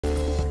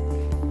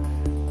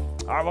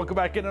All right, welcome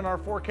back in on our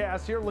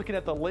forecast here, looking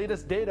at the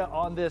latest data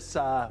on this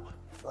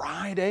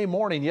Friday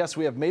morning. Yes,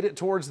 we have made it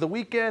towards the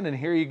weekend, and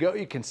here you go.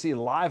 You can see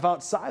live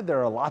outside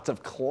there are lots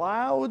of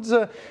clouds,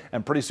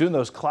 and pretty soon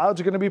those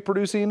clouds are going to be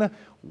producing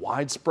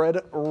widespread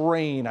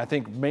rain. I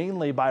think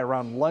mainly by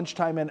around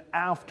lunchtime and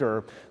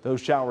after,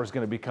 those showers are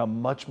going to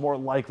become much more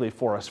likely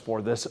for us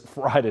for this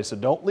Friday. So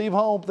don't leave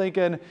home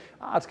thinking,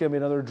 it's going to be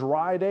another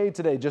dry day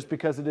today, just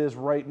because it is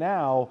right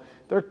now.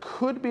 There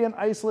could be an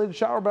isolated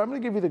shower, but I'm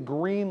going to give you the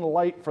green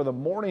light for the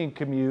morning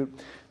commute.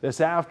 This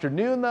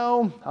afternoon,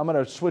 though, I'm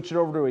going to switch it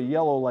over to a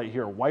yellow light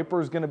here.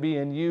 Wiper is going to be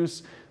in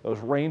use. Those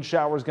rain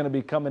showers going to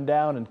be coming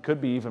down and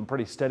could be even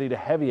pretty steady to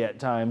heavy at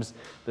times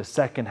the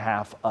second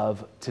half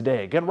of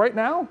today. Again, right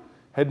now,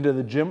 heading to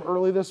the gym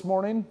early this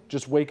morning,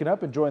 just waking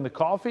up, enjoying the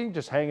coffee,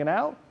 just hanging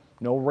out.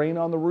 No rain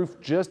on the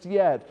roof just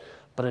yet,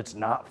 but it's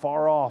not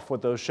far off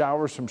with those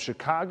showers from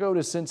Chicago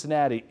to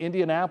Cincinnati.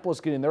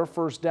 Indianapolis getting their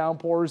first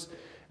downpours,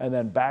 and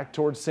then back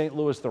towards St.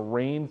 Louis, the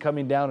rain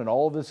coming down, and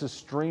all of this is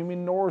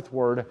streaming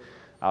northward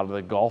out of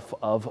the Gulf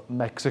of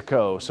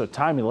Mexico. So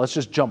timing, let's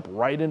just jump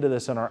right into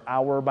this in our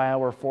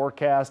hour-by-hour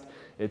forecast.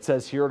 It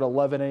says here at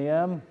 11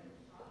 a.m.,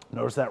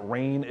 notice that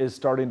rain is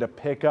starting to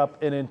pick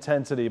up in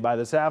intensity. By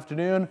this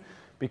afternoon,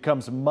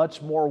 becomes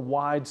much more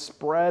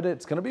widespread.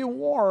 It's going to be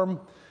warm,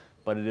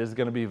 but it is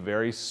going to be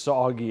very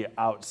soggy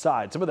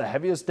outside. Some of the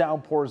heaviest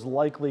downpours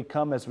likely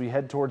come as we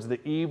head towards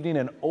the evening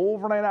and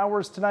overnight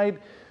hours tonight.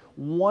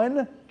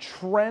 One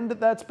trend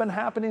that's been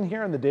happening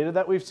here in the data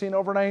that we've seen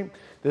overnight,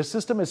 this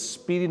system is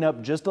speeding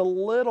up just a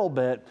little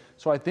bit.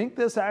 So I think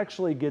this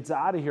actually gets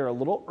out of here a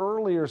little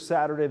earlier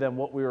Saturday than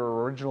what we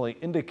were originally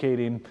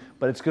indicating,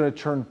 but it's going to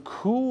turn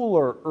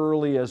cooler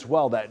early as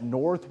well. That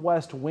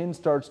northwest wind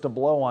starts to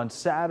blow on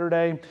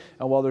Saturday.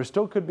 And while there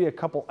still could be a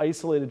couple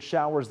isolated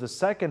showers the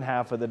second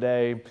half of the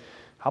day,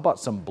 how about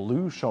some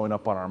blue showing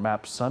up on our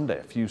map Sunday?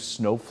 A few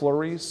snow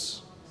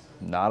flurries,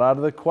 not out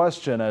of the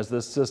question as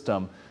this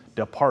system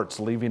departs,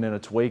 leaving in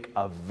its wake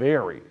a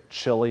very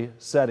chilly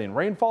setting.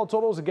 Rainfall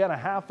totals, again, a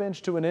 ½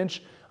 inch to an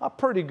inch. A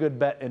pretty good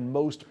bet in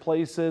most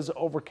places.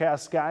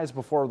 Overcast skies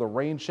before the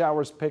rain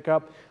showers pick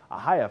up. A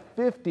high of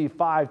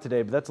 55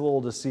 today, but that's a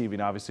little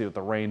deceiving. Obviously, with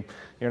the rain,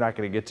 you're not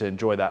going to get to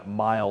enjoy that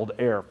mild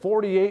air.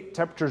 48,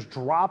 temperatures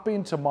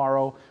dropping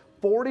tomorrow.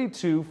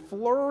 42,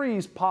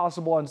 flurries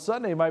possible on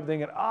Sunday. You might be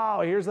thinking,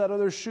 oh, here's that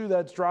other shoe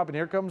that's dropping.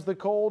 Here comes the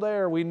cold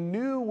air. We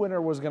knew winter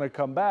was going to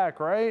come back,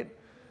 right?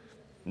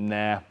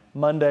 Nah.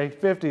 Monday,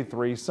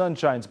 53, sun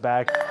shines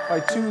back. By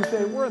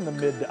Tuesday, we're in the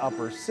mid to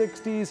upper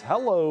 60s.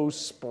 Hello,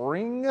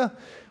 spring,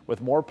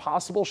 with more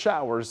possible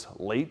showers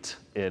late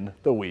in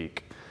the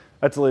week.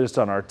 That's the latest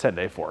on our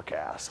 10-day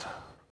forecast.